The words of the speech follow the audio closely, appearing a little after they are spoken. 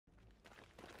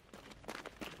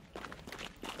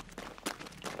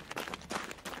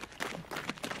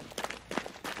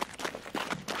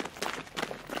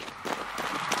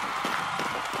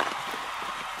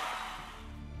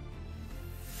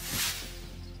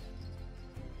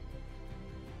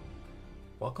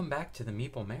Welcome back to the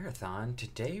Meeple Marathon.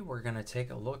 Today we're going to take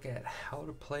a look at how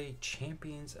to play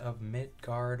Champions of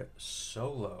Midgard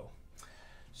solo.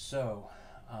 So,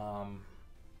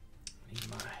 need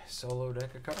my solo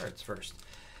deck of cards first.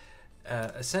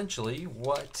 Essentially,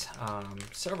 what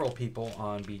several people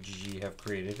on BGG have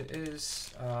created is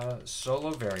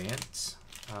solo variants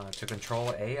to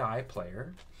control AI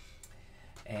player.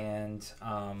 And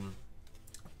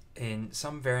in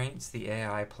some variants, the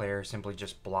AI player simply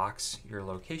just blocks your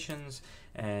locations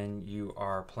and you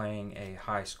are playing a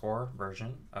high score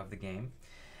version of the game.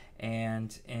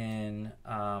 And in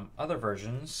other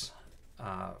versions,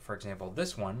 for example,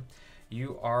 this one,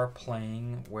 you are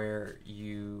playing where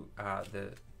you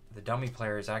the dummy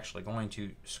player is actually going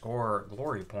to score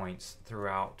glory points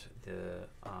throughout the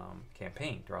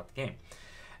campaign, throughout the game.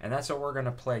 And that's what we're going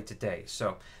to play today.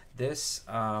 So this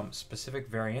specific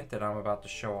variant that I'm about to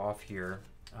show off here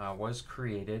was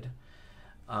created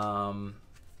by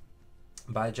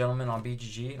a gentleman on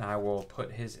BGG, and I will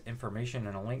put his information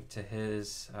and a link to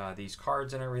his these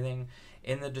cards and everything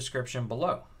in the description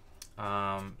below.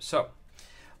 So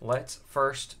let's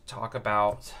first talk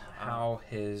about how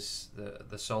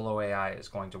the solo AI is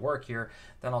going to work here.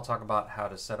 Then I'll talk about how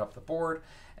to set up the board,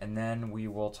 and then we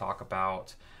will talk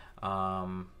about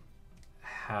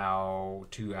how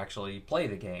to actually play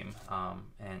the game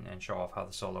and show off how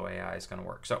the solo AI is going to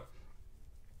work. So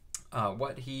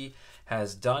what he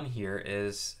has done here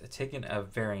is taken a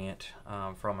variant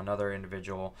from another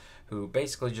individual who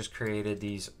basically just created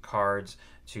these cards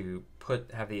to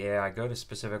have the AI go to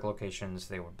specific locations.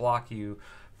 They would block you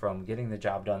from getting the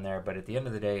job done there, but at the end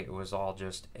of the day, it was all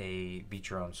just a beat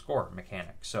your own score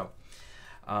mechanic. So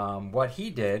what he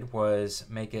did was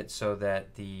make it so that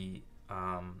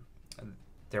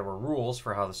there were rules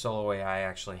for how the solo AI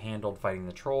actually handled fighting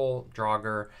the troll,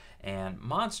 Draugr, and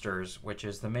monsters, which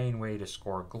is the main way to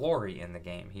score glory in the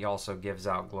game. He also gives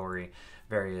out glory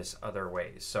various other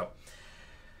ways. So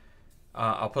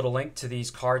I'll put a link to these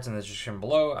cards in the description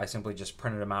below. I simply just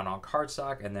printed them out on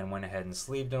cardstock and then went ahead and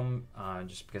sleeved them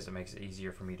just because it makes it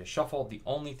easier for me to shuffle. The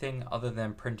only thing other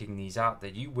than printing these out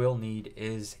that you will need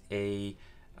is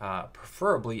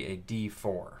preferably a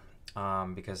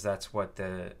D4 because that's what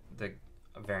the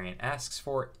variant asks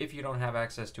for. If you don't have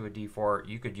access to a D4,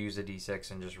 you could use a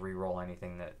D6 and just re-roll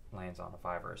anything that lands on a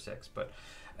 5 or a 6. But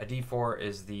a D4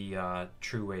 is the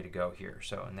true way to go here.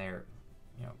 So, and they're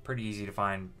pretty easy to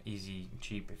find, easy,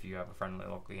 cheap. If you have a friendly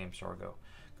local game store, go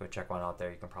check one out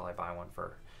there. You can probably buy one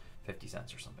for 50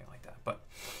 cents or something like that. But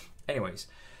anyways,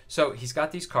 so he's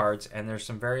got these cards, and there's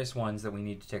some various ones that we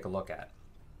need to take a look at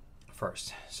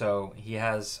first. So he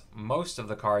has, most of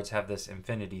the cards have this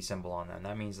infinity symbol on them.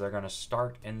 That means they're going to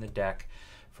start in the deck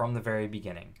from the very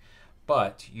beginning.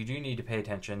 But you do need to pay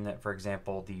attention that, for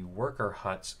example, the worker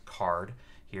huts card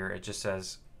here, it just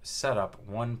says setup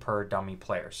 1 per dummy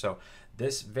player. So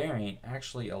this variant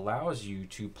actually allows you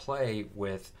to play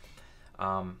with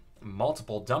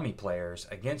multiple dummy players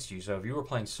against you. So if you were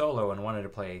playing solo and wanted to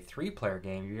play a 3-player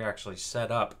game, you actually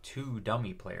set up 2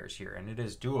 dummy players here, and it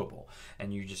is doable.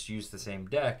 And you just use the same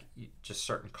deck, just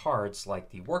certain cards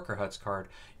like the worker huts card,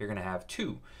 you're going to have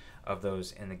 2 of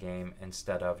those in the game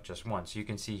instead of just 1. So you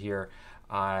can see here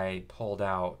I pulled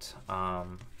out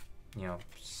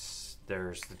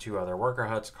there's the 2 other worker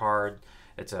huts card.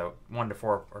 It's a 1 to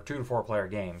 4 or 2 to 4 player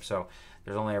game, so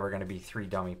there's only ever going to be 3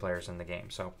 dummy players in the game.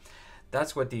 So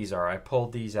that's what these are. I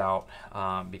pulled these out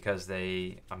because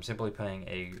I'm simply playing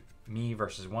a me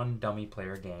versus 1 dummy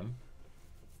player game.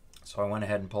 So I went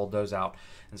ahead and pulled those out,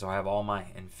 and so I have all my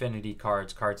infinity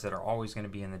cards that are always going to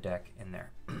be in the deck in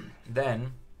there.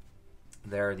 Then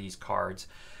there are these cards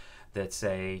that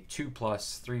say 2+,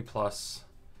 3+,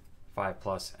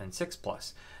 5+, and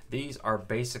 6+. These are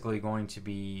basically going to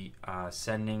be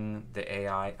sending the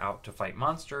AI out to fight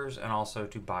monsters and also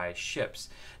to buy ships.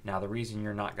 Now, the reason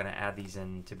you're not going to add these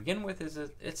in to begin with is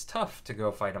that it's tough to go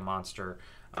fight a monster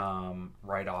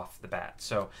right off the bat.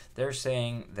 So they're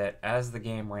saying that as the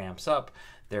game ramps up,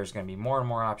 there's going to be more and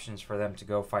more options for them to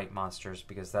go fight monsters,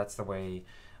 because that's the way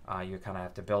you kind of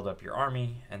have to build up your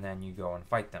army and then you go and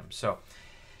fight them. So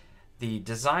the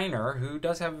designer, who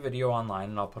does have a video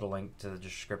online, and I'll put a link to the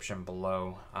description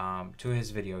below to his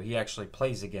video, he actually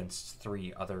plays against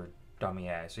 3 other dummy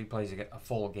AI, so he plays a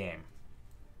full game.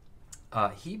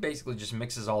 He basically just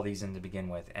mixes all these in to begin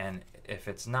with, and if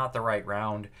it's not the right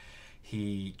round,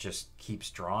 he just keeps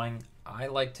drawing. I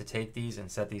like to take these and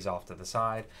set these off to the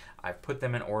side. I've put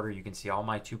them in order. You can see all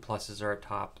my 2+ are at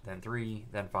top, then 3,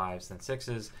 then 5s, then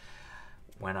 6s.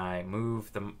 When I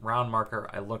move the round marker,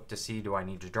 I look to see, do I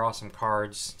need to draw some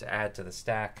cards to add to the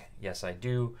stack? Yes, I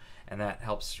do, and that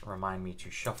helps remind me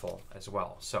to shuffle as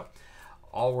well. So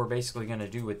all we're basically going to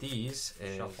do with these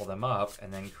is shuffle them up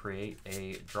and then create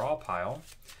a draw pile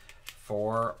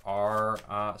for our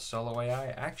solo AI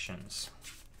actions.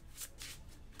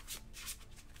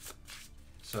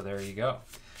 So there you go.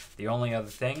 The only other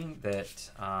thing that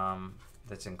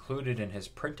that's included in his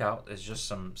printout is just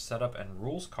some setup and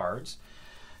rules cards.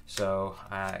 So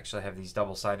I actually have these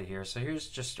double-sided here. So here's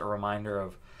just a reminder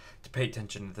of to pay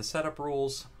attention to the setup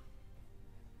rules.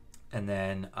 And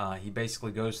then he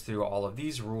basically goes through all of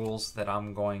these rules that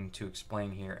I'm going to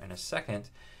explain here in a second.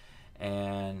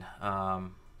 And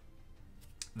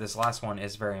this last one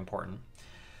is very important.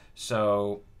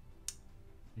 So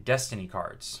destiny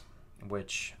cards,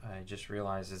 which I just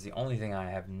realized is the only thing I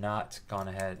have not gone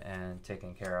ahead and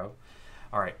taken care of.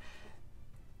 All right.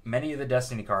 Many of the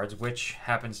destiny cards, which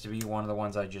happens to be one of the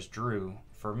ones I just drew,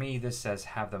 for me this says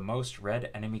have the most red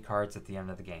enemy cards at the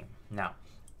end of the game. Now,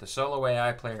 the solo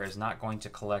AI player is not going to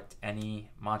collect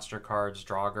any monster cards,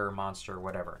 Draugr, monster,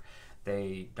 whatever.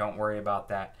 They don't worry about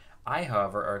that. I,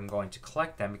 however, am going to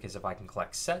collect them because if I can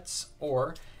collect sets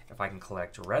or if I can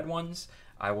collect red ones,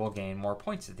 I will gain more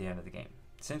points at the end of the game.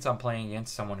 Since I'm playing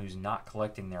against someone who's not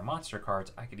collecting their monster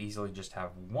cards, I could easily just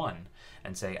have one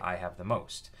and say I have the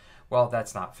most. Well,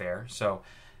 that's not fair. So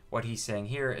what he's saying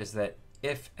here is that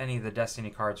if any of the destiny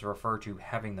cards refer to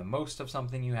having the most of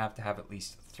something, you have to have at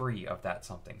least 3 of that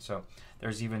something. So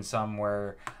there's even some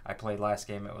where I played last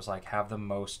game, it was like have the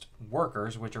most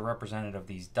workers, which are represented of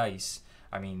these dice.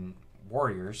 I mean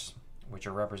warriors, which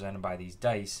are represented by these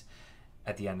dice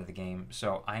at the end of the game.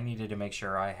 So I needed to make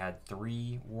sure I had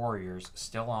 3 warriors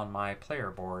still on my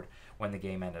player board when the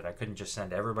game ended. I couldn't just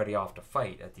send everybody off to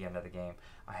fight at the end of the game.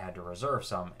 I had to reserve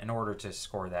some in order to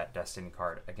score that destiny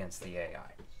card against the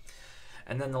AI.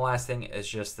 And then the last thing is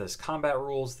just this combat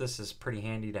rules. This is pretty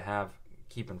handy to have,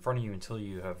 keep in front of you until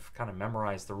you have kind of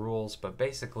memorized the rules. But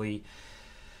basically,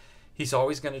 he's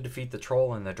always going to defeat the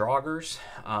troll and the Draugrs.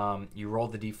 You roll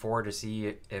the d4 to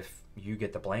see if you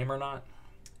get the blame or not.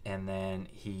 And then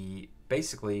he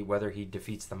basically, whether he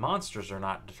defeats the monsters or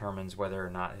not, determines whether or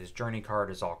not his journey card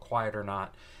is all quiet or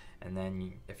not. And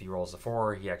then if he rolls a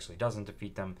 4, he actually doesn't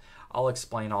defeat them. I'll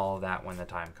explain all of that when the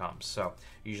time comes. So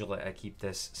usually I keep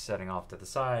this setting off to the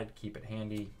side, keep it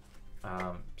handy,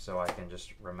 so I can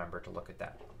just remember to look at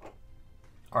that.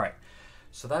 All right,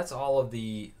 so that's all of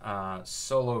the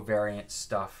solo variant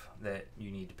stuff that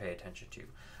you need to pay attention to.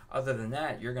 Other than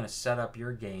that, you're going to set up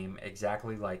your game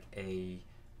exactly like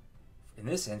in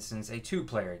this instance, a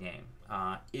 2-player game.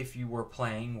 If you were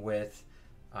playing with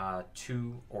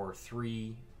 2 or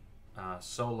 3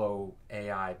 solo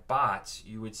AI bots,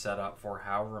 you would set up for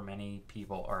however many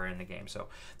people are in the game. So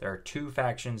there are 2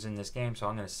 factions in this game, so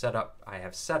I'm going to set up, I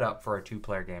have set up for a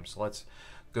 2-player game. So let's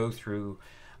go through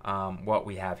what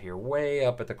we have here. Way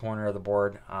up at the corner of the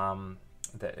board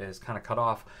that is kind of cut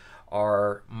off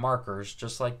are markers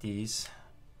just like these,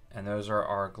 and those are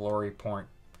our glory point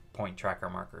tracker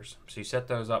markers. So you set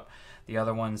those up. The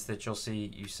other ones that you'll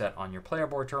see you set on your player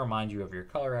board to remind you of your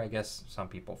color. I guess some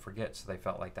people forget, so they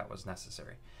felt like that was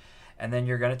necessary. And then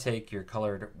you're going to take your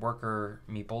colored worker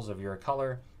meeples of your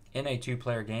color. In a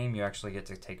 2-player game, you actually get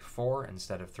to take 4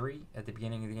 instead of 3 at the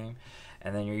beginning of the game.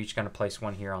 And then you're each going to place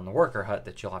one here on the worker hut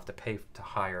that you'll have to pay to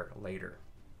hire later.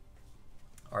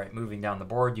 All right, moving down the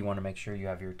board, you want to make sure you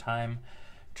have your time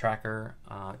tracker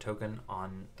token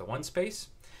on the 1 space.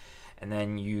 And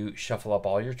then you shuffle up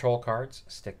all your troll cards,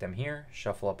 stick them here.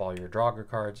 Shuffle up all your Draugr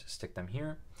cards, stick them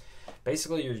here.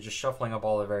 Basically, you're just shuffling up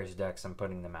all the various decks and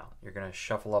putting them out. You're going to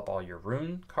shuffle up all your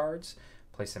rune cards,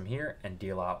 place them here, and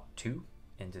deal out 2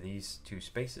 into these 2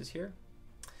 spaces here.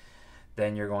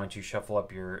 Then you're going to shuffle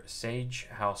up your Sage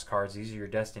House cards. These are your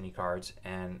Destiny cards,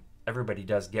 and everybody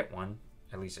does get one,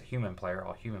 at least a human player.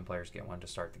 All human players get one to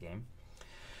start the game.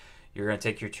 You're going to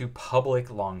take your 2 public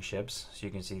longships. So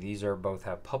you can see these are both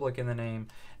have public in the name.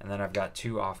 And then I've got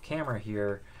 2 off camera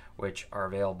here, which are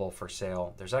available for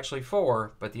sale. There's actually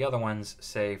 4, but the other ones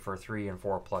say for 3 and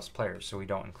 4 plus players. So we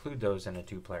don't include those in a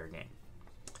 2-player game.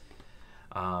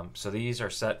 So these are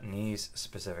set in these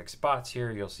specific spots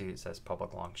here. You'll see it says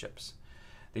public longships.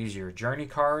 These are your journey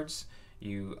cards.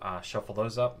 You shuffle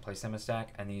those up, place them in a stack.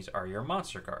 And these are your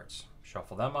monster cards.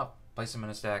 Shuffle them up, place them in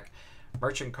a stack.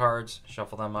 Merchant cards,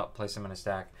 shuffle them up, place them in a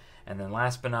stack. And then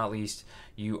last but not least,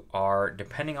 you are,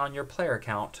 depending on your player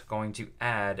count, going to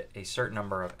add a certain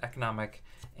number of economic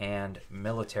and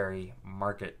military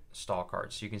market stall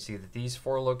cards. So you can see that these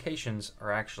 4 locations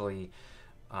are actually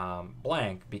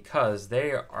blank because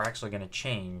they are actually going to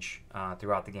change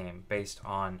throughout the game based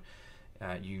on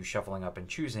you shuffling up and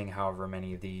choosing however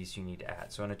many of these you need to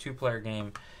add. So in a 2-player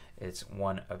game, it's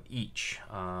 1 of each.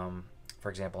 For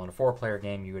example, in a 4-player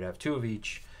game, you would have 2 of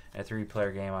each, In a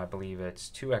 3-player game, I believe it's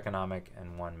 2 economic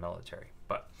and 1 military.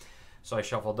 But so I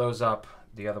shuffled those up.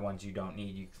 The other ones you don't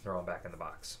need, you can throw them back in the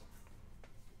box.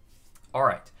 All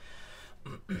right.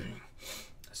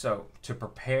 So to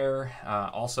prepare,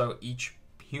 also each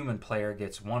human player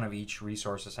gets 1 of each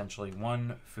resource, essentially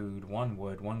 1 food, 1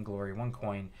 wood, 1 glory, 1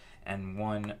 coin, and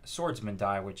 1 swordsman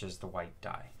die, which is the white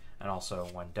die, and also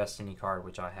 1 destiny card,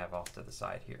 which I have off to the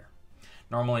side here.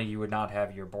 Normally you would not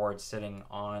have your board sitting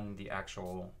on the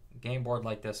actual game board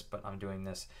like this, but I'm doing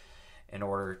this in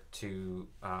order to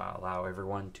allow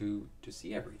everyone to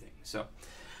see everything. So,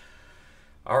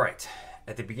 all right,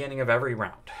 at the beginning of every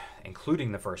round,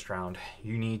 including the first round,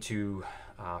 you need to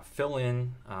fill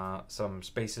in some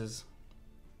spaces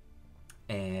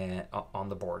and on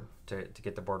the board to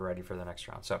get the board ready for the next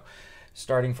round. So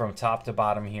starting from top to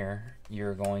bottom here,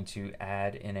 you're going to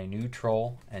add in a new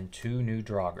troll and 2 new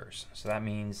draugrs. So that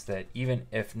means that even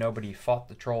if nobody fought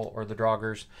the troll or the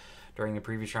draugrs during the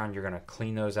previous round, you're going to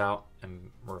clean those out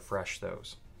and refresh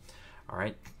those. All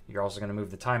right, you're also going to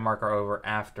move the time marker over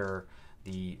after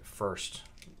the first,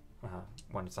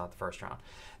 when it's not the first round.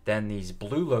 Then these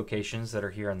blue locations that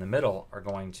are here in the middle are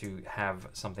going to have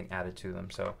something added to them.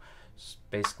 So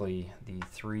basically the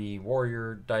 3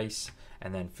 warrior dice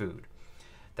and then food.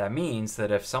 That means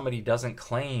that if somebody doesn't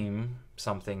claim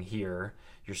something here,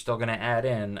 you're still going to add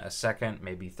in a second,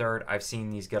 maybe third. I've seen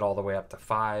these get all the way up to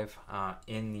 5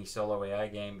 in the solo AI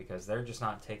game because they're just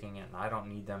not taking it, and I don't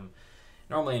need them.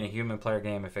 Normally in a human player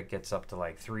game, if it gets up to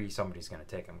like 3, somebody's going to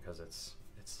take them because it's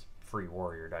free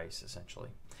warrior dice essentially.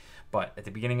 But at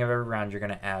the beginning of every round, you're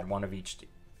going to add 1 of each,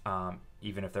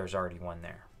 even if there's already 1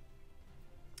 there.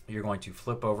 You're going to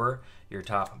flip over your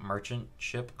top merchant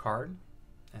ship card,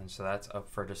 and so that's up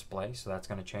for display, so that's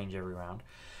going to change every round.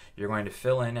 You're going to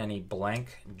fill in any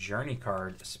blank journey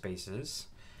card spaces.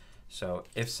 So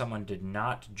if someone did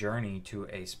not journey to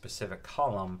a specific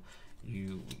column,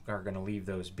 you are going to leave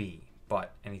those be.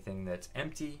 But anything that's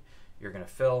empty, you're going to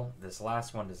fill. This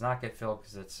last one does not get filled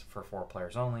because it's for 4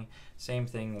 players only. Same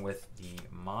thing with the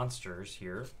monsters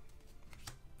here.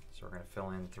 So we're going to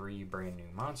fill in 3 brand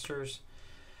new monsters.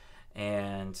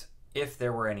 And if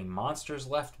there were any monsters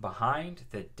left behind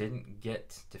that didn't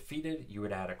get defeated, you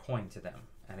would add a coin to them.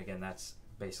 And again, that's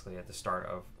basically at the start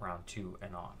of round 2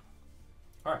 and on.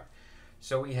 All right,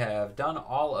 so we have done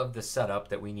all of the setup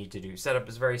that we need to do. Setup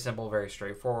is very simple, very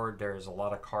straightforward. There's a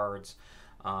lot of cards,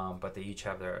 but they each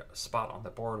have their spot on the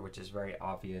board, which is very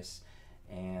obvious,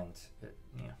 and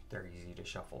they're easy to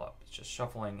shuffle up. It's just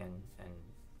shuffling and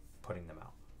putting them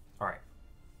out. All right.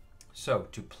 So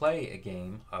to play a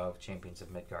game of Champions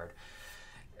of Midgard,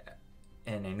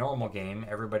 in a normal game,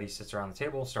 everybody sits around the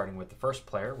table, starting with the first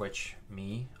player, which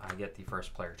I get the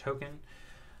first player token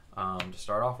to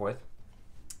start off with,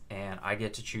 and I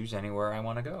get to choose anywhere I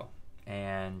want to go.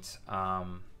 And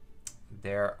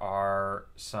there are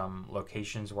some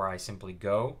locations where I simply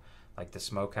go, like the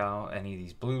smokehouse, any of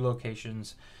these blue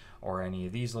locations, or any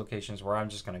of these locations where I'm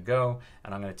just going to go,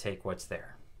 and I'm going to take what's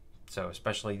there. So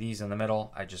especially these in the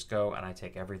middle, I just go and I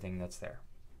take everything that's there.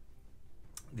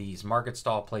 These market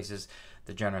stall places,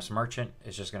 the generous merchant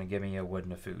is just going to give me a wood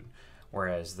and a food.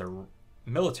 Whereas the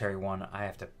military one, I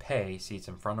have to pay. See, it's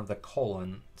in front of the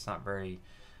colon. It's not very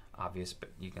obvious,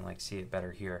 but you can see it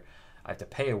better here. I have to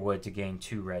pay a wood to gain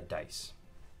 2 red dice.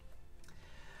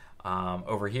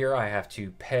 Over here, I have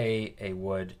to pay a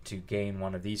wood to gain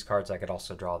 1 of these cards. I could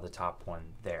also draw the top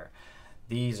one there.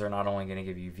 These are not only going to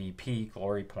give you VP,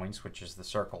 glory points, which is the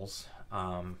circles,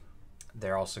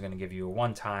 they're also going to give you a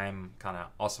one-time kind of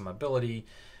awesome ability.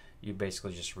 You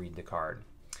basically just read the card.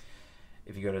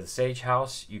 If you go to the Sage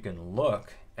House, you can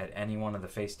look at any one of the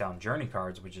face-down journey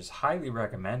cards, which is highly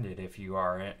recommended if you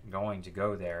are going to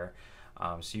go there,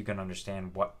 so you can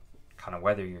understand what kind of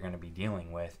weather you're going to be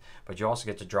dealing with. But you also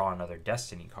get to draw another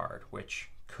destiny card, which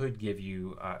could give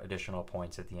you additional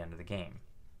points at the end of the game.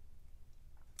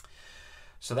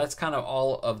 So that's kind of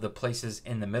all of the places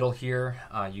in the middle here.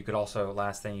 You could also,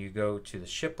 last thing, you go to the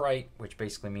shipwright, which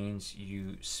basically means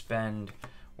you spend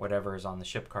whatever is on the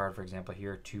ship card. For example,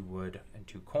 here, 2 wood and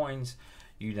 2 coins.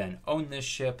 You then own this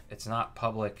ship. It's not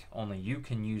public. Only you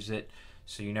can use it.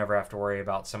 So you never have to worry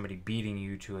about somebody beating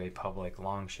you to a public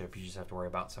longship. You just have to worry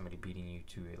about somebody beating you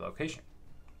to a location.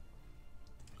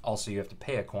 Also, you have to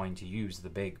pay a coin to use the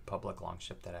big public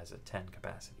longship that has a 10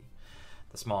 capacity.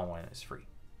 The small one is free.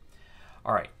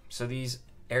 All right, so these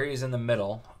areas in the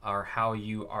middle are how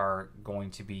you are going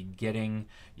to be getting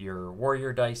your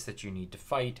warrior dice that you need to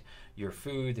fight, your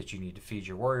food that you need to feed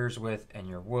your warriors with, and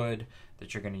your wood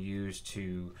that you're going to use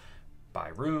to buy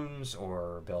runes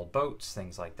or build boats,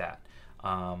 things like that.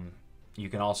 You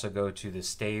can also go to the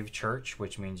stave church,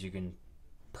 which means you can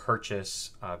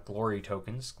purchase glory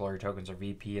tokens. Glory tokens are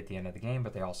VP at the end of the game,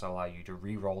 but they also allow you to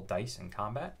re-roll dice in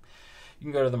combat. You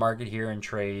can go to the market here and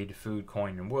trade food,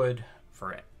 coin, and wood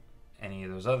for any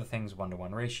of those other things,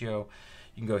 1-to-1 ratio.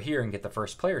 You can go here and get the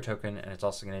first player token, and it's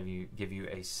also going to give you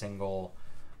a single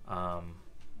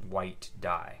white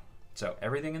die. So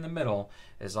everything in the middle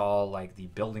is all like the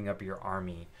building up your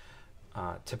army,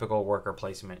 typical worker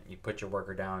placement. You put your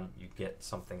worker down, you get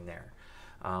something there.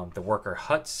 The worker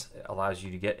huts allows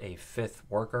you to get a 5th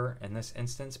worker in this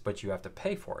instance, but you have to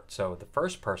pay for it. So the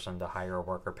first person to hire a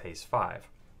worker pays 5,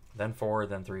 then 4,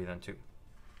 then 3, then 2.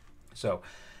 So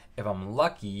if I'm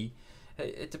lucky,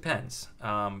 it depends,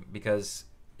 because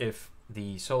if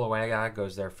the solo guy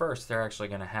goes there first, they're actually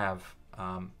going to have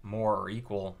more or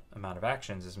equal amount of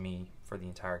actions as me for the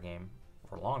entire game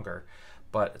or longer,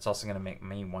 but it's also going to make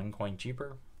me 1 coin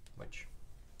cheaper, which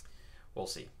we'll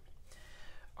see.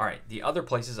 All right, the other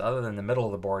places other than the middle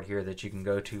of the board here that you can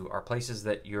go to are places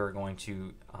that you're going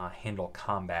to handle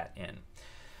combat in.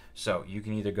 So you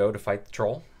can either go to fight the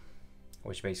troll,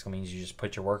 which basically means you just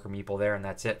put your worker meeple there and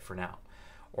that's it for now.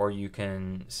 Or you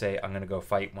can say, I'm going to go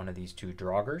fight one of these 2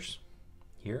 draugrs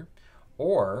here.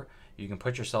 Or you can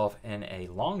put yourself in a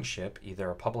long ship, either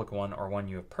a public one or one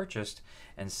you have purchased,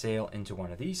 and sail into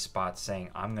one of these spots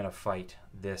saying, I'm going to fight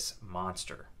this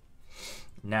monster.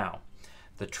 Now,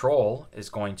 the troll is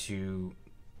going to,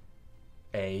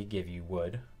 give you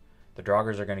wood. The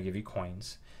draugrs are going to give you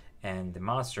coins. And the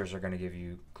monsters are going to give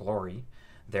you glory.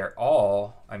 They're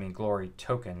all, glory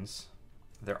tokens.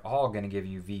 They're all going to give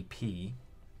you VP.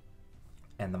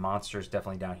 And the monsters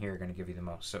definitely down here are going to give you the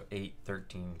most. So 8,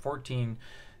 13, 14,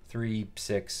 3,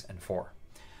 6, and 4.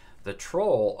 The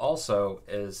troll also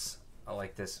is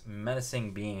like this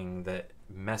menacing being that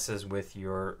messes with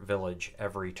your village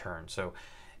every turn. So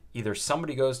either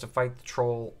somebody goes to fight the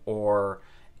troll or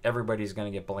everybody's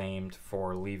going to get blamed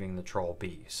for leaving the troll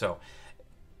be. So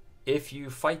if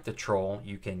you fight the troll,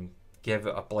 you can give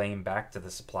a blame back to the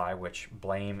supply, which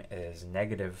blame is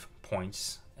negative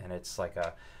points, and it's like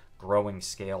a growing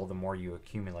scale the more you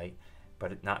accumulate,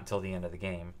 but not until the end of the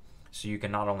game. So you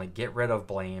can not only get rid of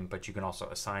blame, but you can also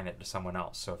assign it to someone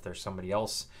else. So if there's somebody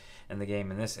else in the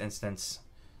game, in this instance,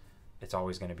 it's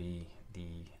always going to be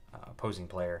the opposing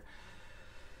player.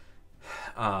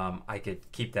 I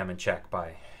could keep them in check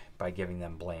by giving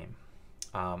them blame.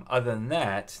 Other than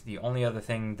that, the only other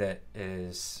thing that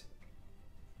is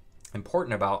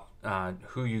important about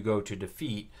who you go to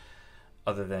defeat,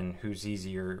 other than who's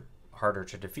easier, harder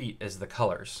to defeat, is the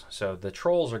colors. So the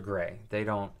trolls are gray. You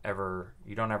don't ever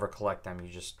collect them. You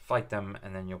just fight them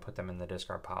and then you'll put them in the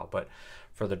discard pile. But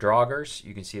for the draugrs,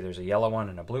 you can see there's a yellow one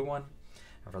and a blue one.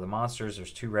 And for the monsters,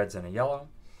 there's 2 reds and a yellow.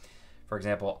 For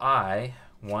example, I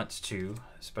want to,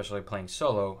 especially playing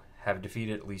solo, have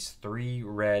defeated at least 3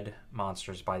 red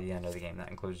monsters by the end of the game. That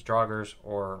includes draugrs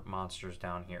or monsters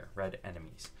down here, red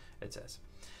enemies, it says.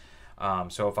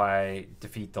 So if I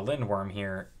defeat the lindworm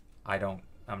here,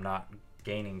 I'm not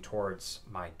gaining towards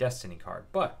my destiny card.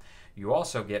 But you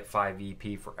also get 5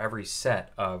 EP for every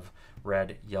set of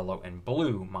red, yellow, and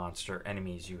blue monster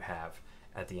enemies you have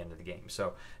at the end of the game.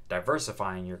 So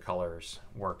diversifying your colors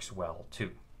works well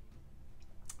too.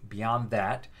 Beyond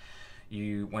that,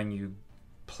 when you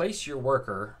place your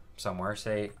worker somewhere,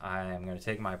 say I'm going to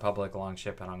take my public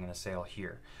longship and I'm going to sail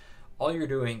here, all you're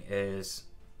doing is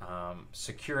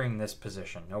securing this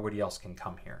position. Nobody else can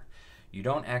come here. You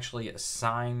don't actually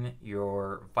assign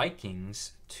your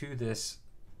Vikings to this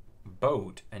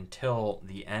boat until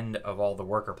the end of all the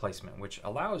worker placement, which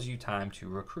allows you time to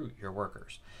recruit your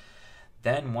workers.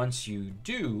 Then once you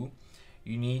do,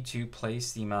 you need to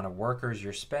place the amount of workers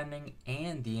you're spending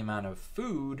and the amount of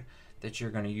food that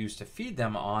you're going to use to feed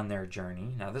them on their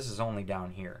journey. Now this is only down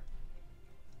here.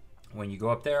 When you go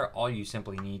up there, all you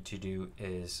simply need to do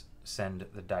is send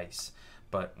the dice.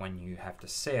 But when you have to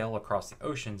sail across the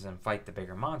oceans and fight the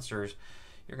bigger monsters,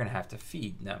 you're going to have to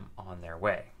feed them on their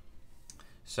way.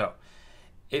 So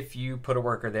if you put a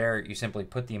worker there, you simply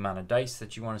put the amount of dice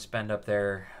that you want to spend up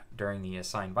there during the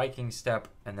assign Viking step,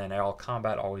 and then all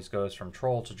combat always goes from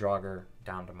troll to draugr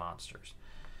down to monsters.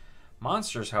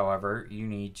 Monsters, however, you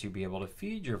need to be able to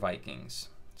feed your Vikings.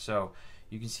 So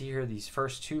you can see here these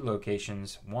first 2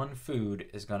 locations, 1 food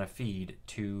is going to feed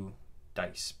 2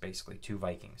 dice, basically 2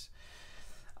 Vikings.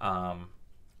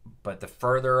 But the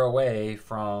further away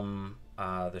from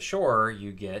the shore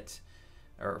you get,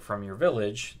 or from your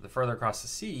village, the further across the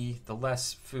sea, the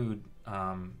less food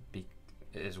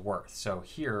is worth. So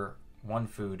here, 1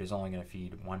 food is only going to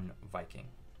feed 1 Viking.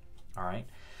 All right.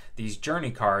 These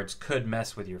journey cards could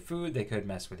mess with your food. They could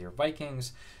mess with your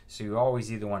Vikings. So you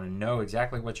always either want to know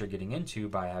exactly what you're getting into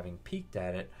by having peeked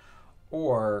at it,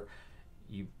 or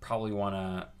you probably want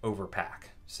to overpack,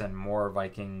 send more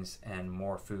Vikings and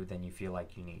more food than you feel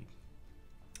like you need.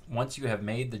 Once you have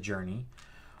made the journey,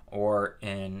 or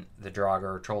in the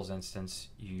Draugr or Trolls instance,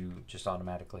 you just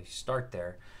automatically start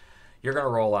there, you're going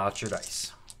to roll out your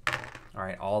dice. All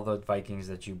right, all the Vikings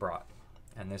that you brought.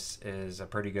 And this is a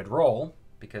pretty good roll,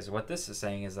 because what this is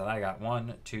saying is that I got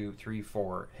 1, 2, 3,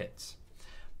 4 hits.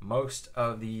 Most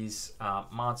of these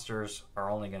monsters are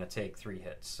only going to take 3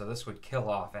 hits, so this would kill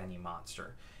off any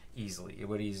monster easily. It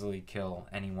would easily kill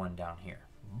anyone down here.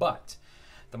 But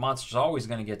the monster's always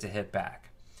going to get to hit back.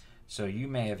 So you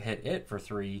may have hit it for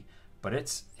 3, but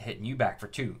it's hitting you back for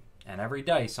 2. And every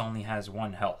dice only has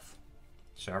 1 health.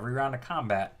 So every round of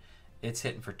combat, it's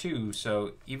hitting for 2.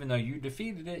 So even though you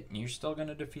defeated it, you're still going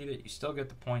to defeat it. You still get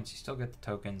the points. You still get the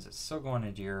tokens. It's still going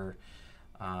into your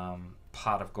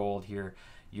pot of gold here.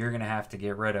 You're going to have to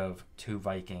get rid of 2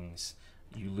 Vikings.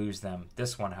 You lose them.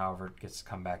 This one, however, gets to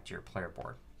come back to your player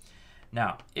board.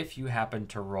 Now, if you happen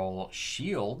to roll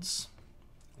shields,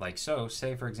 like so,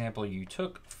 say for example you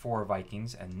took 4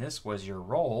 Vikings and this was your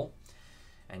roll,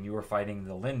 and you were fighting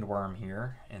the Lindworm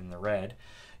here in the red,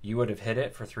 you would have hit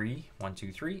it for 3, 1,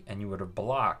 2, 3, and you would have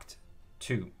blocked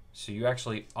 2. So you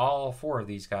actually, all 4 of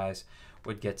these guys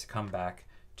would get to come back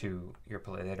to your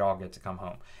play. They'd all get to come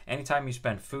home. Anytime you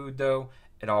spend food, though,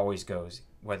 it always goes,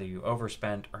 whether you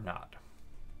overspend or not.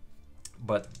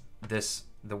 But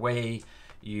the way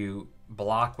you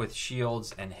block with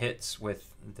shields and hits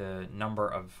with the number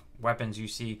of weapons you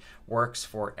see works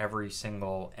for every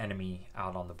single enemy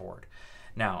out on the board.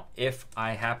 Now, if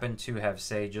I happen to have,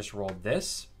 say, just rolled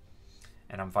this,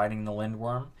 and I'm fighting the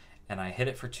Lindworm, and I hit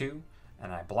it for 2,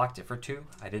 and I blocked it for 2,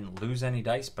 I didn't lose any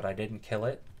dice, but I didn't kill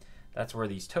it. That's where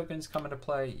these tokens come into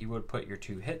play. You would put your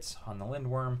 2 hits on the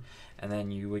Lindworm, and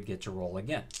then you would get to roll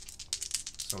again.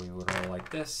 So we would roll like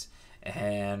this,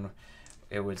 and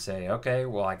it would say, okay,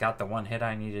 well, I got the 1 hit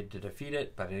I needed to defeat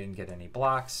it, but I didn't get any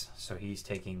blocks, so he's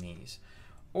taking these.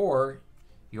 Or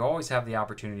you always have the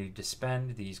opportunity to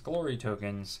spend these glory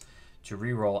tokens to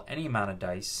re-roll any amount of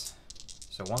dice.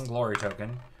 So 1 glory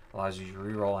token allows you to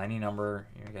re-roll any number.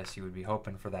 I guess you would be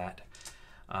hoping for that.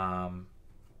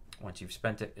 Once you've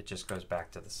spent it, it just goes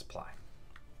back to the supply.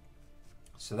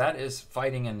 So that is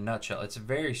fighting in a nutshell. It's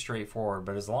very straightforward,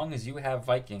 but as long as you have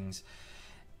Vikings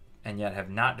and yet have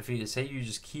not defeated, say you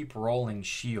just keep rolling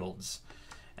shields,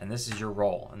 and this is your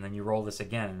roll, and then you roll this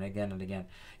again and again and again.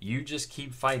 You just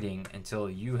keep fighting until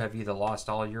you have either lost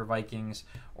all your Vikings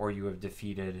or you have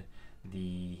defeated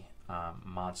the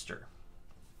monster.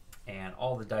 And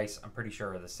all the dice, I'm pretty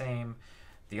sure, are the same.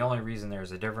 The only reason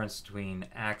there's a difference between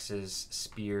axes,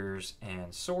 spears,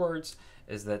 and swords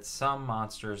is that some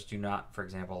monsters do not, for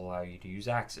example, allow you to use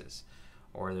axes.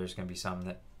 Or there's going to be some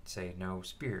that say no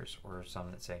spears, or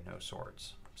some that say no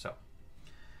swords. So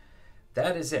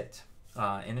that is it.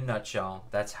 In a nutshell,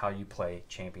 that's how you play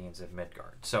Champions of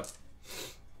Midgard. So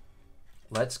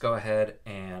let's go ahead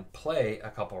and play a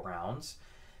couple rounds.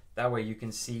 That way you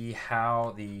can see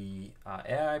how the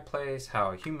AI plays,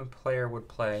 how a human player would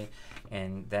play,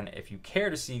 and then if you care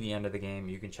to see the end of the game,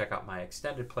 you can check out my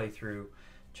extended playthrough,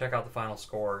 check out the final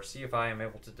score, see if I am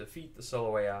able to defeat the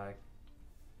solo AI,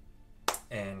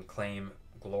 and claim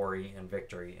glory and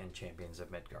victory in Champions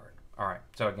of Midgard. Alright,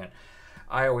 so again,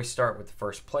 I always start with the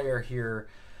first player here.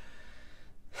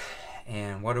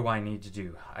 And what do I need to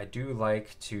do? I do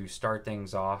like to start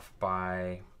things off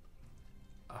by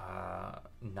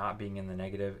not being in the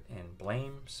negative and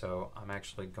blame. So I'm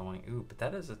actually going, ooh, but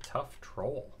that is a tough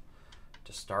troll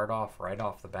to start off right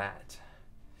off the bat.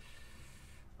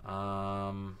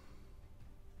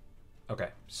 Okay,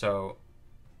 so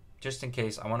just in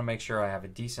case, I want to make sure I have a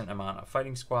decent amount of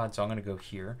fighting squad, so I'm going to go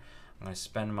here. I'm going to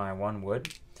spend my 1 wood,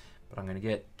 but I'm going to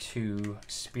get 2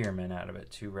 spearmen out of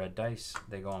it, 2 red dice.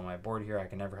 They go on my board here. I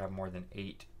can never have more than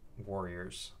 8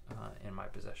 warriors in my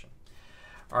possession.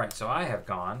 All right, so I have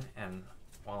gone, and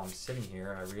while I'm sitting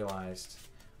here, I realized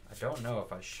I don't know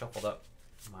if I shuffled up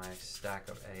my stack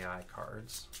of AI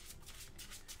cards.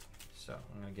 So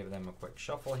I'm going to give them a quick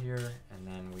shuffle here, and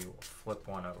then we will flip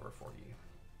one over for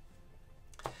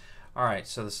you. All right,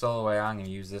 so the solo AI, I'm going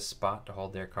to use this spot to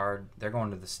hold their card. They're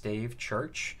going to the Stave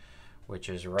Church, which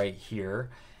is right here,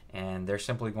 and they're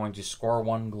simply going to score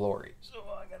 1 glory. So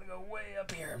I got to go way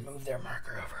up here and move their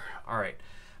marker over. All right,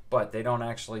 but they don't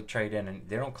actually trade in, and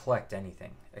they don't collect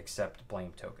anything except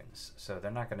blame tokens. So they're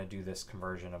not going to do this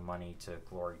conversion of money to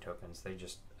glory tokens. They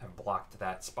just have blocked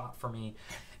that spot for me,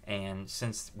 and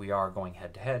since we are going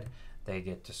head to head, they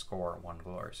get to score 1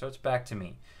 glory. So it's back to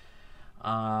me.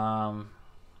 All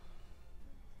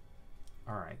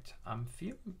right, I'm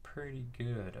feeling pretty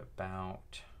good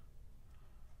about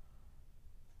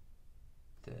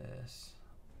this.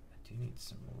 I do need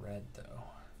some red though.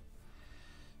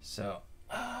 So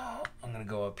I'm gonna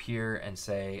go up here and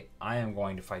say I am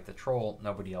going to fight the troll.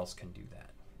 Nobody else can do that.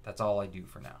 That's all I do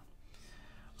for now.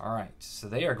 All right, so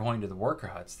they are going to the worker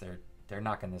huts. They're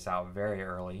knocking this out very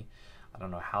early. I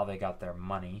don't know how they got their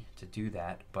money to do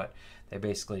that, but they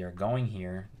basically are going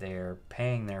here. They're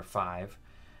paying their 5,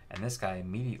 and this guy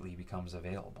immediately becomes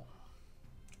available.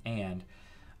 And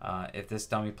if this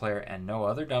dummy player and no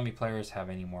other dummy players have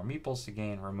any more meeples to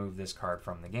gain, remove this card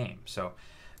from the game. So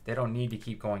they don't need to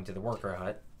keep going to the worker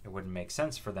hut. It wouldn't make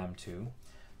sense for them to.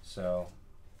 So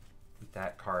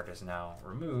that card is now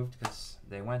removed because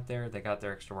they went there, they got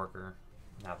their extra worker,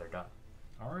 now they're done.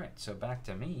 All right, so back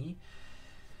to me.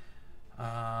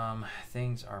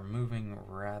 Things are moving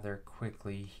rather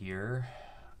quickly here.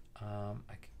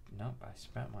 Nope, I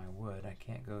spent my wood. I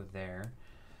can't go there.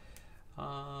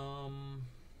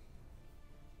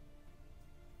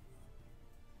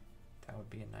 That would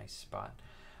be a nice spot.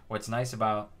 What's nice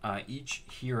about each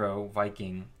hero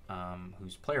Viking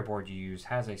whose player board you use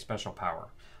has a special power.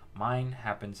 Mine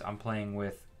happens, I'm playing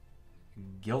with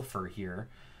Gilfer here,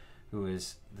 who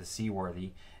is the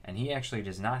seaworthy, and he actually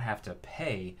does not have to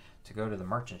pay to go to the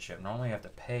merchant ship. Normally you have to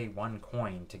pay 1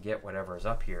 coin to get whatever is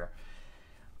up here.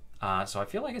 So I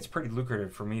feel like it's pretty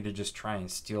lucrative for me to just try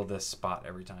and steal this spot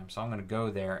every time. So I'm going to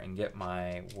go there and get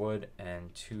my wood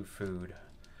and 2 food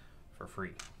for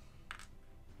free.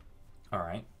 All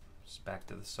right, just back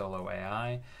to the solo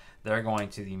AI. They're going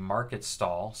to the market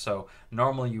stall. So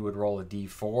normally you would roll a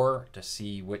d4 to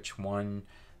see which one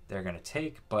they're going to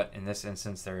take, but in this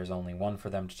instance there is only 1 for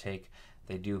them to take.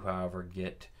 They do, however,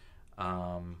 get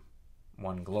 1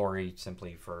 glory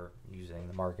simply for using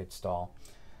the market stall.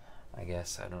 I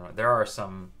guess, I don't know. There are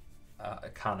some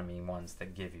economy ones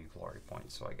that give you glory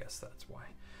points, so I guess that's why.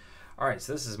 All right,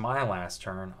 so this is my last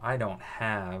turn. I don't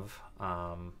have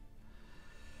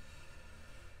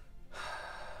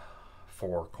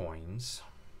 4 coins.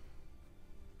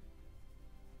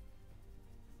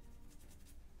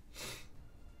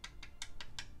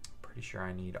 Pretty sure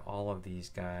I need all of these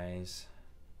guys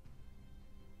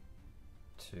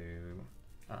to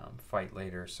fight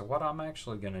later. So what I'm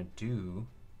actually going to do...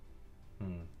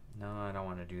 No, I don't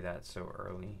want to do that so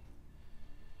early.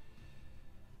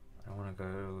 I want to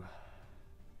go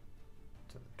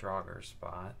to the Draugr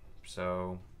spot.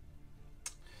 So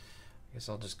I guess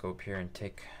I'll just go up here and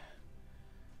take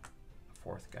a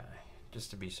 4th guy,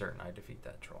 just to be certain I defeat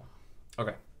that troll.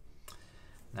 Okay.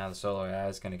 Now the solo AI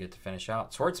is going to get to finish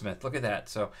out. Swordsmith, look at that.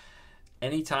 So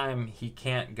anytime he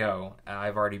can't go,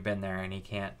 I've already been there, and he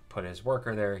can't put his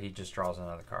worker there, he just draws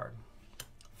another card.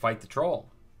 Fight the troll.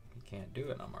 He can't do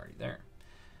it, I'm already there.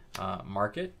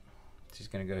 Market. So he's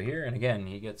going to go here, and again,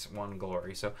 he gets 1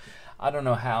 glory. So I don't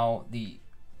know how the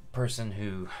person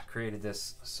who created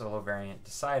this solo variant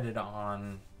decided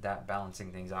on that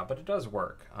balancing things out, but it does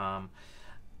work.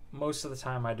 Most of the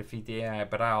time I defeat the AI,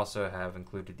 but I also have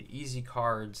included the easy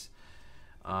cards.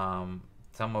 Some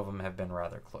of them have been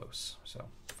rather close. So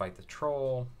fight the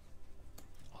troll,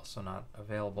 also not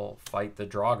available. Fight the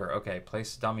Draugr. Okay,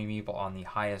 place dummy meeple on the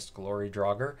highest glory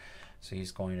Draugr. So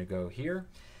he's going to go here,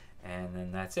 and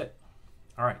then that's it.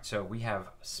 All right, so we have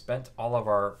spent all of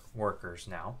our workers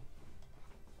now.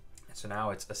 So now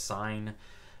it's assign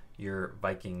your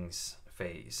Vikings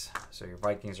phase. So your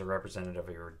Vikings are representative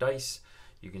of your dice.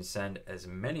 You can send as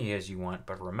many as you want,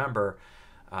 but remember,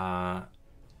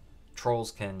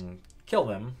 trolls can kill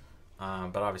them,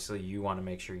 but obviously you want to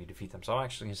make sure you defeat them. So I'm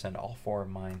actually going to send all 4 of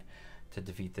mine to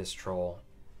defeat this troll.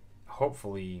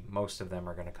 Hopefully most of them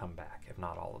are going to come back, if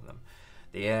not all of them.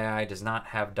 The AI does not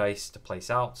have dice to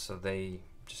place out, so they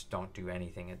just don't do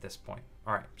anything at this point.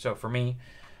 All right, so for me,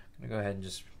 I'm going to go ahead and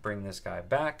just bring this guy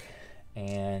back,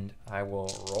 and I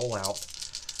will roll out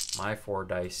my 4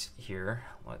 dice here.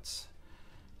 Let's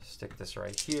stick this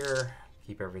right here,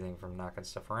 keep everything from knocking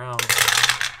stuff around.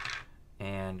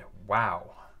 And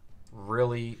wow,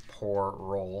 really poor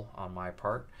roll on my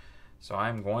part. So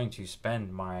I'm going to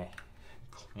spend my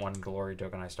 1 glory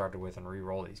token I started with and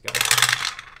re-roll these guys.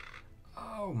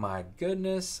 Oh my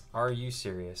goodness, are you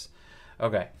serious?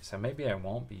 Okay, so maybe I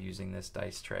won't be using this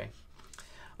dice tray.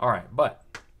 All right, but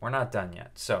we're not done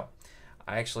yet. So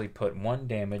I actually put 1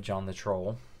 damage on the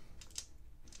troll,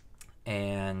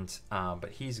 and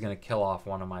but he's gonna kill off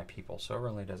one of my people, so it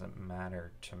really doesn't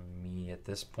matter to me at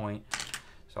this point.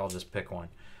 So I'll just pick one.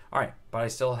 All right, but I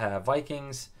still have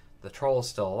Vikings. The troll is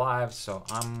still alive, so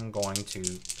I'm going to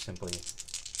simply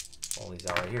roll these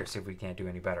out right here, see if we can't do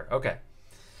any better. Okay.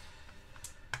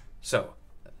 So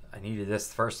I needed this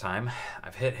the first time.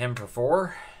 I've hit him for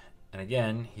 4, and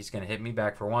again, he's going to hit me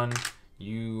back for 1.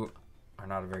 You are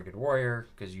not a very good warrior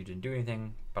because you didn't do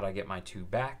anything, but I get my 2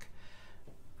 back.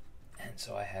 And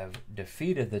so I have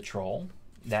defeated the troll.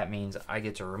 That means I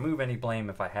get to remove any blame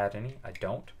if I had any. I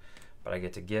don't, but I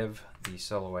get to give the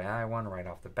solo AI one right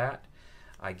off the bat.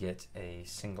 I get a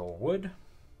single wood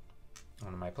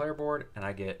on my player board, and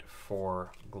I get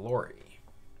 4 glory.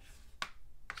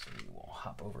 So we will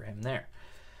hop over him there.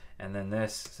 And then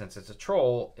this, since it's a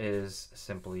troll, is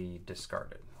simply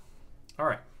discarded. All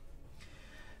right.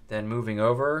 Then moving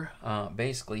over,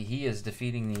 basically he is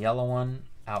defeating the yellow one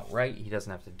outright. He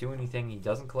doesn't have to do anything. He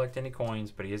doesn't collect any coins,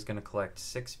 but he is going to collect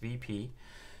 6 VP.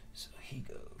 So he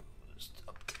goes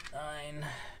up to 9.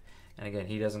 And again,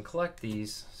 he doesn't collect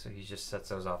these, so he just sets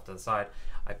those off to the side.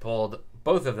 I pulled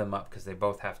both of them up because they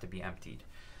both have to be emptied.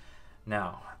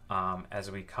 Now, as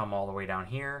we come all the way down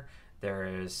here, there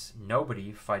is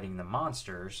nobody fighting the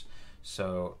monsters,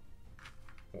 so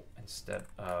instead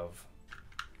of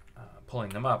pulling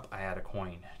them up, I add a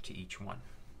coin to each one,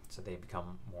 so they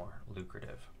become more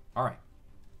lucrative. All right,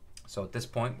 so at this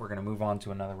point, we're going to move on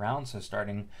to another round. So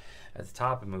starting at the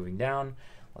top and moving down,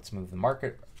 let's move the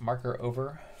marker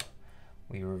over.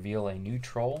 We reveal a new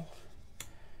troll,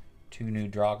 2 new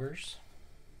draugrs.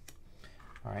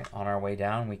 All right, on our way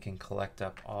down, we can collect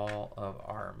up all of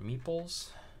our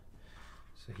meeples.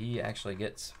 So he actually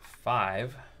gets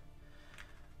 5,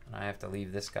 and I have to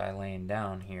leave this guy laying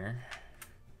down here.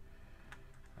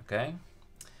 Okay,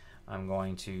 I'm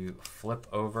going to flip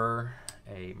over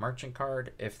a merchant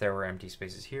card. If there were empty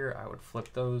spaces here, I would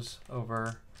flip those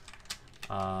over.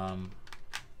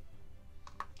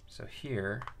 So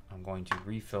here, I'm going to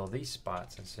refill these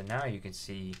spots, and so now you can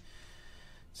see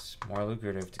it's more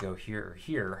lucrative to go here or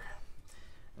here.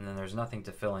 And then there's nothing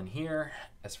to fill in here.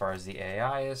 As far as the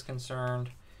AI is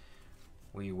concerned,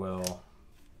 we will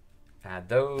add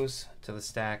those to the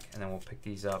stack, and then we'll pick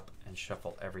these up and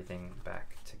shuffle everything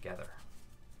back together.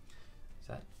 Is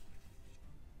that?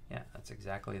 Yeah, that's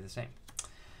exactly the same.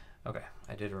 Okay,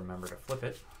 I did remember to flip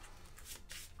it.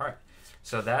 All right,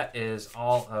 so that is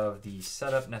all of the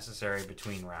setup necessary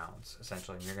between rounds,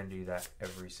 essentially, and you're gonna do that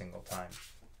every single time.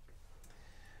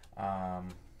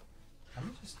 Let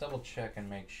me just double check and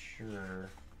make sure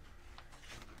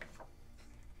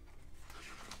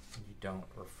you don't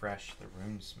refresh the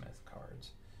RuneSmith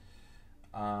cards.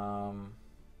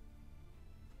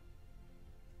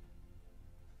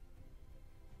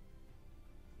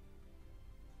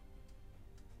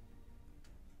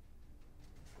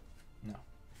 No,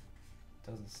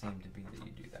 doesn't seem to be that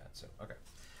you do that, so okay.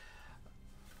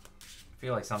 I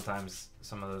feel like sometimes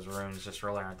some of those runes just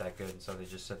really aren't that good, and so they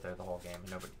just sit there the whole game and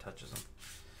nobody touches them.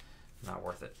 Not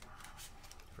worth it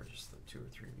for just the 2 or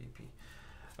 3 VP.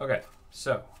 Okay,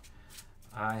 so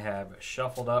I have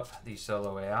shuffled up the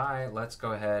solo AI. Let's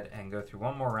go ahead and go through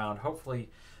one more round. Hopefully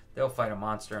they'll fight a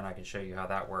monster and I can show you how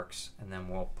that works, and then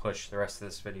we'll push the rest of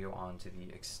this video on to the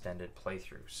extended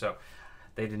playthrough. So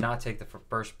they did not take the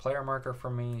first player marker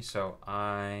from me, so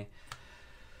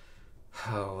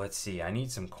let's see, I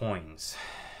need some coins,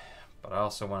 but I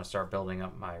also want to start building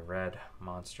up my red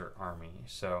monster army.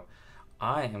 So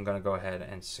I am going to go ahead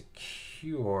and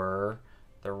secure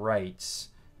the rights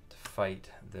to fight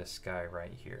this guy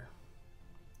right here.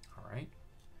 All right,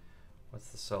 what's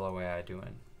the solo AI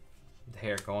doing?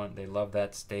 They love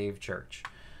that stave church.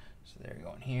 So they're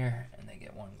going here and they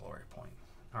get 1 glory point.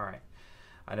 All right,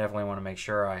 I definitely want to make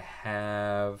sure I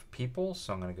have people,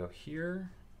 so I'm going to go here,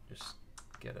 just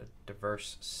get a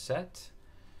diverse set.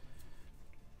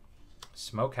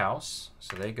 Smokehouse,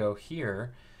 so they go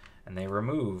here and they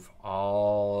remove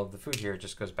all of the food here. It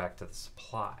just goes back to the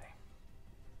supply.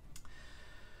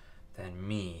 Then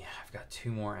me, I've got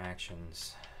 2 more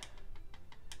actions.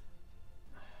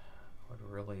 I would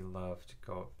really love to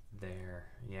go up there,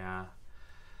 yeah,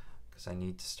 because I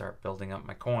need to start building up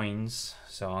my coins.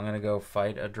 So I'm gonna go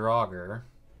fight a draugr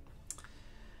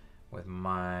with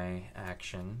my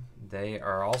action. They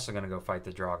are also going to go fight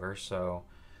the draugr, so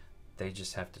they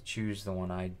just have to choose the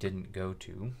one I didn't go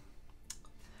to.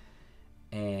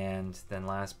 And then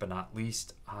last but not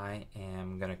least, I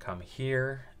am going to come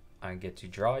here. I get to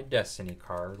draw a destiny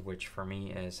card, which for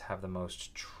me is have the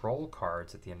most troll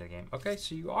cards at the end of the game. Okay,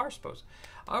 so you are supposed.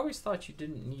 I always thought you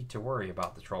didn't need to worry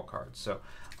about the troll cards, so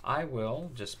I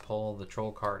will just pull the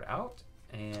troll card out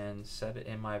and set it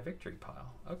in my victory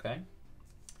pile. Okay.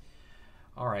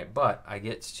 All right, but I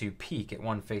get to peek at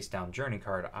one face down journey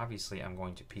card. Obviously, I'm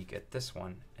going to peek at this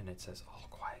one, and it says all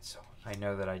quiet. So I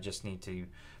know that I just need to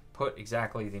put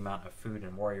exactly the amount of food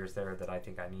and warriors there that I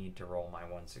think I need to roll my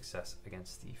 1 success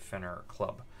against the Finner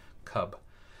Cub.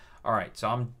 All right, so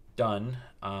I'm done.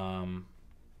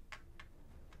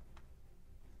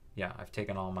 Yeah, I've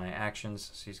taken all my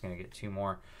actions, so he's going to get 2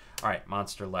 more. All right,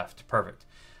 monster left. Perfect.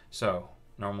 So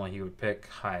normally he would pick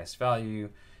highest value.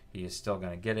 He is still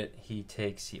going to get it. He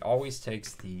always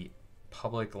takes the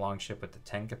public longship with the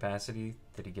 10 capacity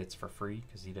that he gets for free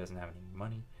because he doesn't have any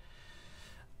money.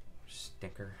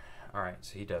 Stinker. All right,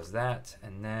 so he does that,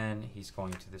 and then he's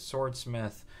going to the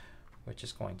swordsmith, which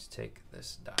is going to take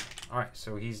this die. All right,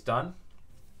 so he's done.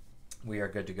 We are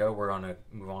good to go. We're going to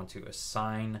move on to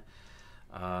assign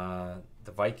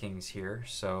the Vikings here.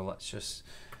 So let's just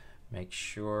make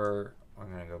sure we're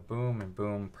going to go boom and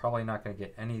boom. Probably not going to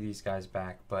get any of these guys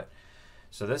back, but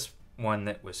so this one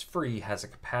that was free has a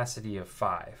capacity of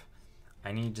 5.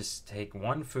 I need to take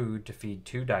 1 food to feed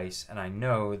 2 dice, and I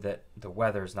know that the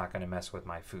weather is not going to mess with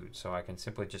my food, so I can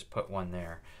simply just put 1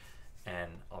 there, and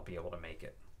I'll be able to make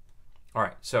it. All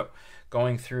right, so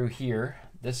going through here,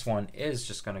 this one is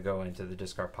just going to go into the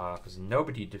discard pile because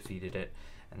nobody defeated it,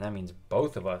 and that means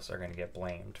both of us are going to get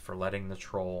blamed for letting the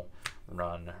troll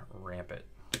run rampant.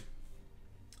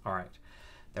 All right,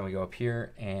 then we go up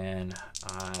here, and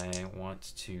I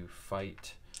want to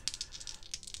fight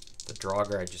the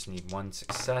Draugr. I just need 1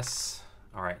 success.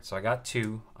 All right, so I got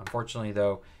 2. Unfortunately,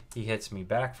 though, he hits me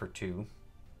back for 2,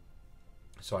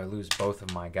 so I lose both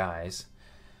of my guys.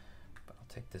 But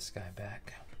I'll take this guy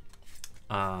back.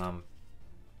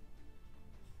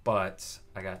 But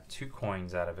I got 2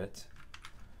 coins out of it.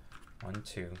 1,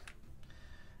 2.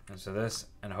 And so this,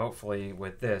 and hopefully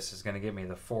with this, is going to get me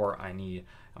the 4 I need.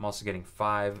 I'm also getting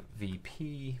 5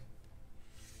 VP.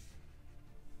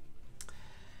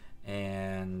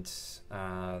 And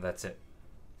that's it.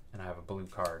 And I have a blue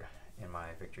card in my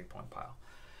victory point pile.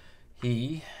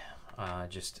 He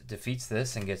just defeats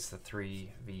this and gets the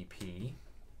 3 VP.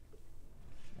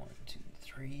 1, 2,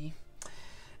 3.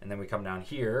 And then we come down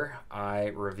here. I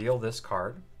reveal this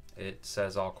card. It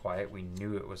says all quiet. We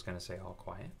knew it was going to say all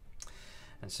quiet.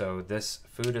 And so this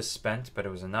food is spent, but it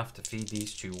was enough to feed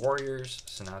these 2 warriors.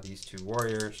 So now these 2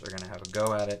 warriors are going to have a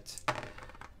go at it.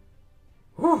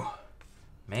 Whew!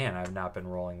 Man, I've not been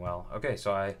rolling well. Okay,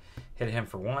 so I hit him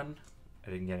for 1. I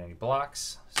didn't get any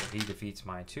blocks, so he defeats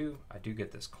my 2. I do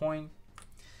get this coin.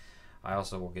 I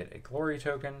also will get a glory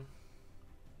token.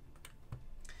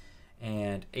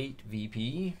 And 8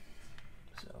 VP.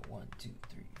 So 1, 2,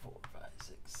 3, 4, 5,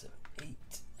 6, 7, 8.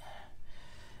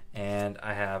 And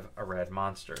I have a red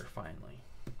monster, finally.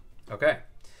 Okay.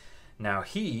 Now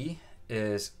he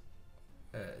is...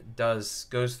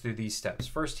 goes through these steps.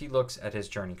 First, he looks at his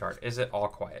journey card. Is it all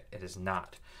quiet? It is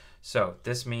not. So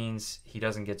this means he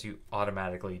doesn't get to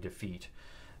automatically defeat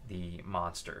the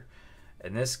monster.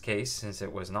 In this case, since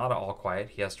it was not all quiet,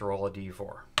 he has to roll a d4.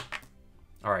 All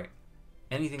right.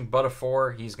 Anything but a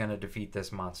 4, he's going to defeat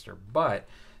this monster. But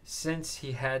since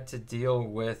he had to deal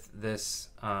with this,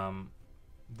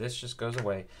 this just goes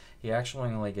away. He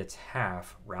actually only gets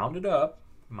half, rounded up,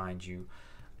 mind you,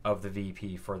 of the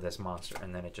VP for this monster,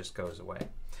 and then it just goes away.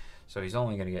 So he's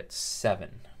only going to get 7.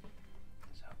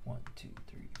 So 1, 2,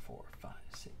 3, 4, 5,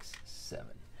 6, 7.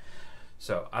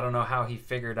 So I don't know how he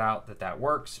figured out that that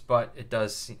works, but it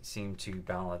does seem to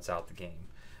balance out the game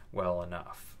well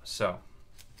enough. So,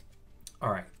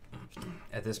 all right.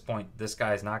 At this point, this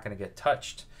guy is not going to get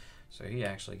touched, so he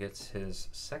actually gets his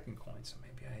 2nd coin. So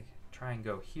maybe I try and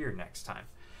go here next time.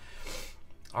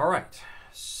 All right.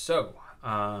 So,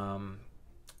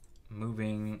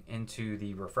 moving into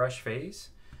the refresh phase,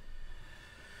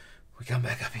 we come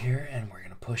back up here and we're going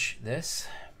to push this,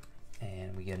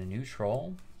 and we get a new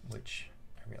troll, which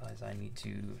I realize I need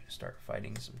to start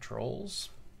fighting some trolls.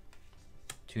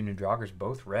 2 new Draugrs,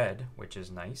 both red, which is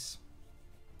nice.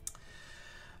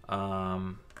 We're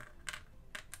going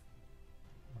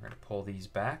to pull these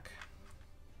back.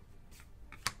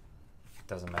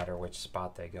 Doesn't matter which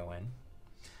spot they go in.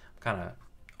 I'm kind of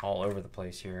all over the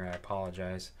place here. I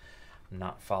apologize. I'm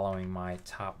not following my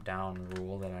top-down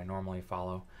rule that I normally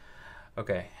follow.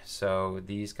 Okay, so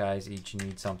these guys each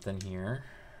need something here.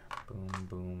 Boom,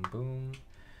 boom, boom.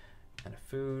 And a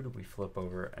food. We flip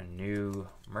over a new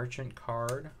merchant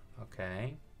card.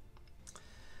 Okay.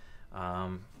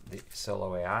 The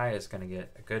solo AI is going to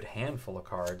get a good handful of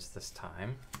cards this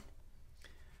time.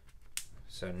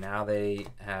 So now they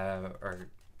are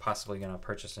possibly going to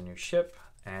purchase a new ship,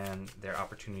 and their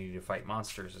opportunity to fight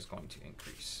monsters is going to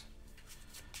increase.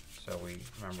 So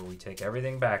we take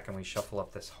everything back and we shuffle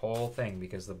up this whole thing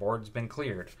because the board's been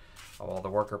cleared of all the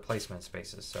worker placement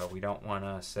spaces. So we don't want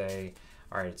to say,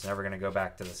 all right, it's never going to go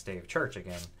back to the stave church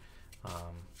again.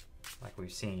 Like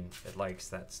we've seen, it likes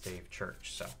that stave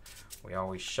church. So we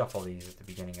always shuffle these at the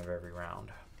beginning of every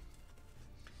round.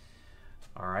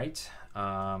 All right,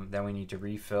 then we need to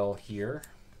refill here.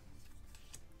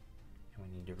 We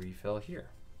need to refill here.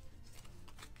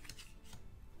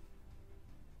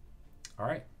 All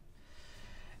right.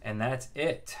 And that's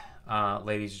it,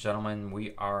 ladies and gentlemen.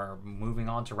 We are moving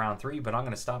on to round 3, but I'm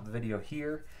going to stop the video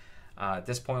here. At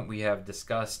this point, we have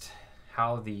discussed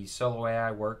how the solo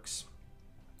AI works,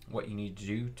 what you need to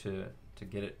do to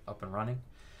get it up and running.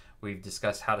 We've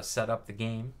discussed how to set up the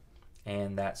game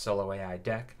and that solo AI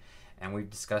deck, and we've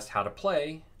discussed how to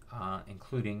play,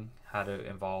 including how to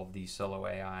involve the solo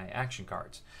AI action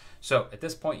cards. So at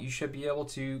this point, you should be able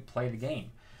to play the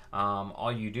game.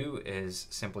 All you do is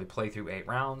simply play through 8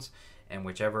 rounds, and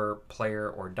whichever player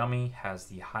or dummy has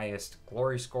the highest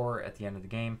glory score at the end of the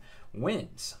game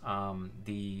wins.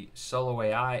 The solo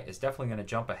AI is definitely going to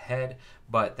jump ahead,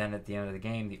 but then at the end of the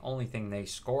game, the only thing they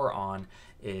score on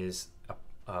is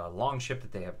a long ship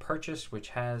that they have purchased, which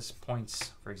has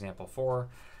points, for example, 4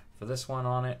 for this one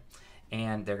on it,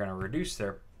 and they're going to reduce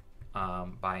their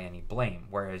by any blame,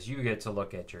 whereas you get to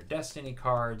look at your destiny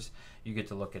cards, you get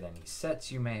to look at any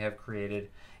sets you may have created,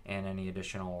 and any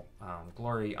additional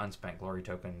glory, unspent glory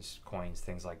tokens, coins,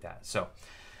 things like that. So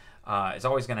it's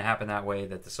always going to happen that way,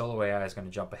 that the solo AI is going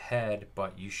to jump ahead,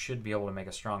 but you should be able to make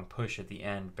a strong push at the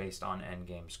end based on end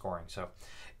game scoring. So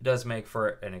it does make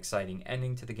for an exciting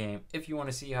ending to the game. If you want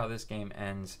to see how this game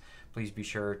ends, please be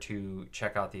sure to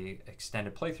check out the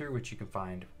extended playthrough, which you can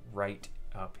find right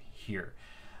up here.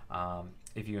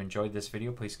 If you enjoyed this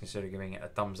video, please consider giving it a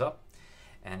thumbs up.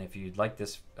 And if you'd like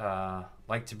this,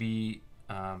 like to be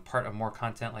part of more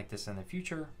content like this in the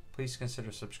future, please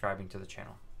consider subscribing to the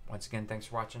channel. Once again, thanks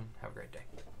for watching. Have a great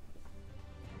day.